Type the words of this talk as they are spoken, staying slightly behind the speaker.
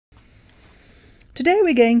Today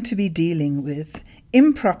we're going to be dealing with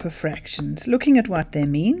improper fractions, looking at what they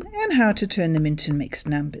mean and how to turn them into mixed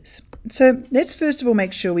numbers. So let's first of all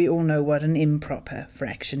make sure we all know what an improper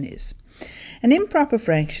fraction is. An improper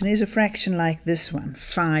fraction is a fraction like this one,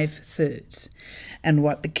 5/3. And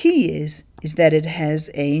what the key is that it has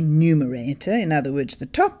a numerator, in other words the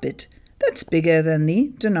top bit, that's bigger than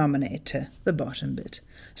the denominator, the bottom bit.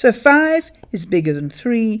 So 5 is bigger than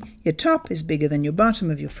 3, your top is bigger than your bottom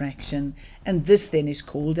of your fraction, and this then is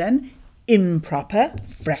called an improper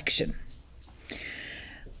fraction.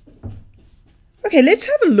 Okay, let's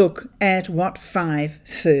have a look at what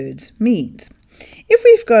 5/3 means. If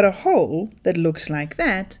we've got a whole that looks like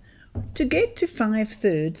that, to get to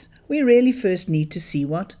 5/3, we really first need to see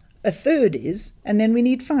what a third is, and then we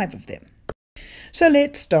need 5 of them. So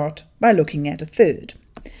let's start by looking at a third.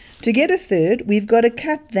 To get a third, we've got to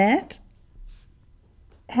cut that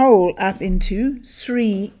whole up into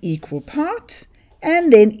 3 equal parts,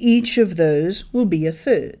 and then each of those will be a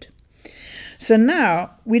third. So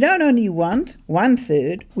now we don't only want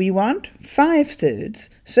 1/3, we want 5/3.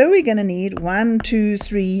 So we're going to need 1, 2,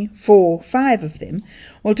 3, 4, 5 of them.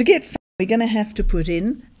 Well, to get 5, we're going to have to put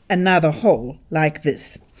in another whole like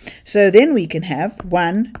this. So then we can have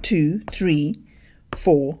 1, 2, 3,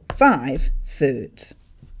 4, 5 thirds.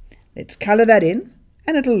 Let's colour that in,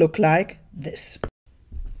 and it'll look like this.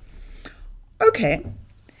 Okay,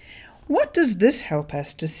 what does this help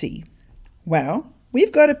us to see? Well,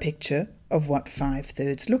 we've got a picture of what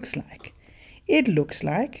 5/3 looks like. It looks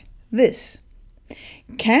like this.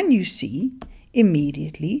 Can you see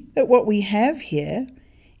immediately that what we have here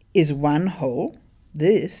is one whole?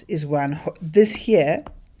 This here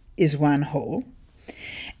is one whole.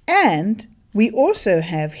 And we also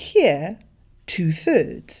have here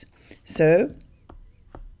 2/3. So,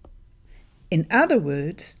 in other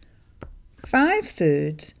words,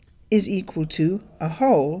 5/3 is equal to a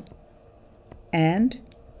whole and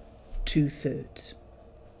 2/3.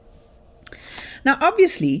 Now,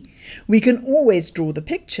 obviously, we can always draw the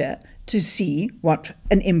picture to see what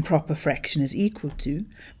an improper fraction is equal to,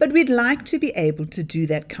 but we'd like to be able to do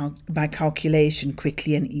that by calculation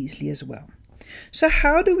quickly and easily as well. So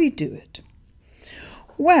how do we do it?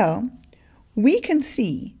 Well, we can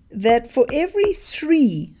see that for every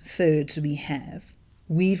 3/3 we have,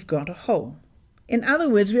 we've got a whole. In other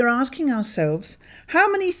words, we're asking ourselves,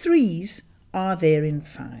 how many 3's are there in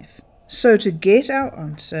 5? So to get our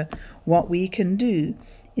answer, what we can do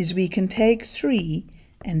is we can take 3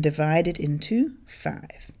 and divide it into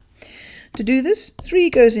 5. To do this, 3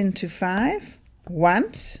 goes into 5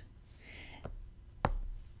 once,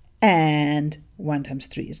 and 1 times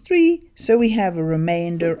 3 is 3, so we have a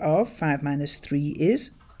remainder of 5 minus 3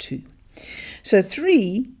 is 2. So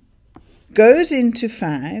 3 goes into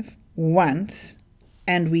 5 once,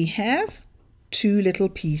 and we have 2 little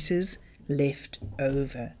pieces left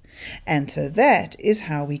over. And so that is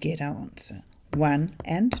how we get our answer, 1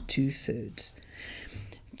 and 2/3.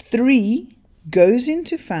 3 goes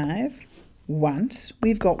into 5 once,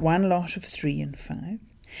 we've got one lot of 3 and 5,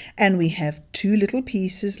 and we have 2 little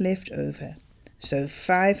pieces left over. So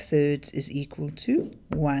 5/3 is equal to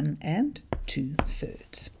 1 and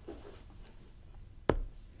 2/3.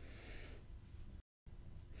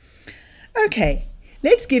 Okay,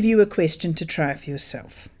 let's give you a question to try for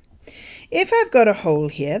yourself. If I've got a whole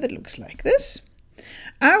here that looks like this,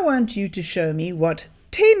 I want you to show me what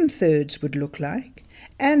 10/3 would look like,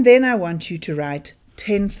 and then I want you to write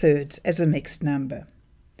 10/3 as a mixed number.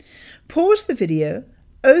 Pause the video,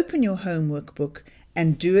 open your homework book,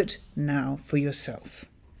 and do it now for yourself.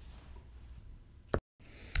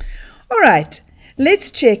 All right, let's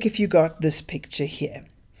check if you got this picture here.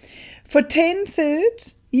 For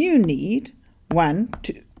 10/3, you need 1,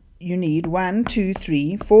 2,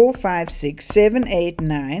 3, 4, 5, 6, 7, 8,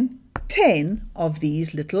 9, 10 of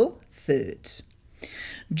these little thirds.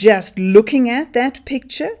 Just looking at that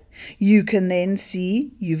picture, you can then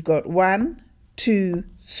see you've got 1, 2,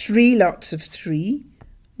 3 lots of 3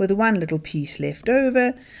 with one little piece left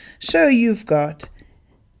over. So you've got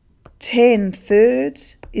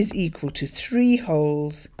 10/3 is equal to 3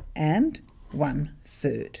 wholes and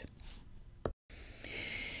 1/3.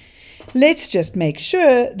 Let's just make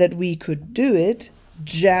sure that we could do it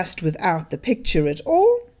just without the picture at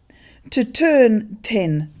all. To turn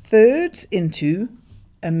 10/3 into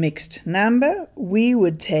a mixed number, we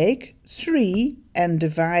would take 3 and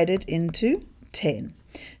divide it into 10.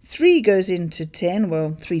 3 goes into 10,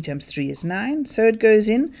 well, 3 times 3 is 9, so it goes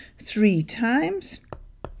in 3 times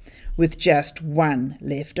with just 1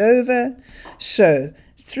 left over. So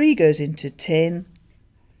 3 goes into 10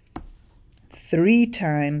 3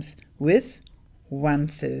 times with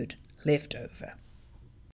 1/3 left over.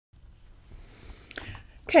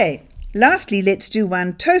 Okay, lastly, let's do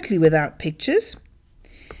one totally without pictures.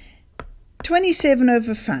 27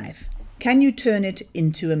 over 5. Can you turn it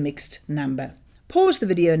into a mixed number? Pause the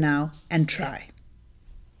video now and try.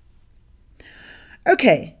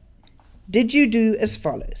 Okay, did you do as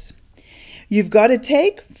follows? You've got to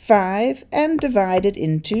take 5 and divide it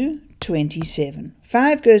into 27.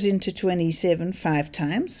 5 goes into 27 5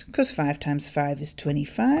 times, because 5 times 5 is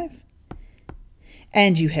 25.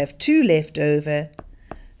 And you have 2 left over,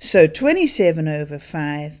 so 27 over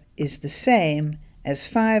 5 is the same as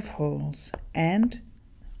 5 wholes and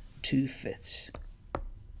 2/5.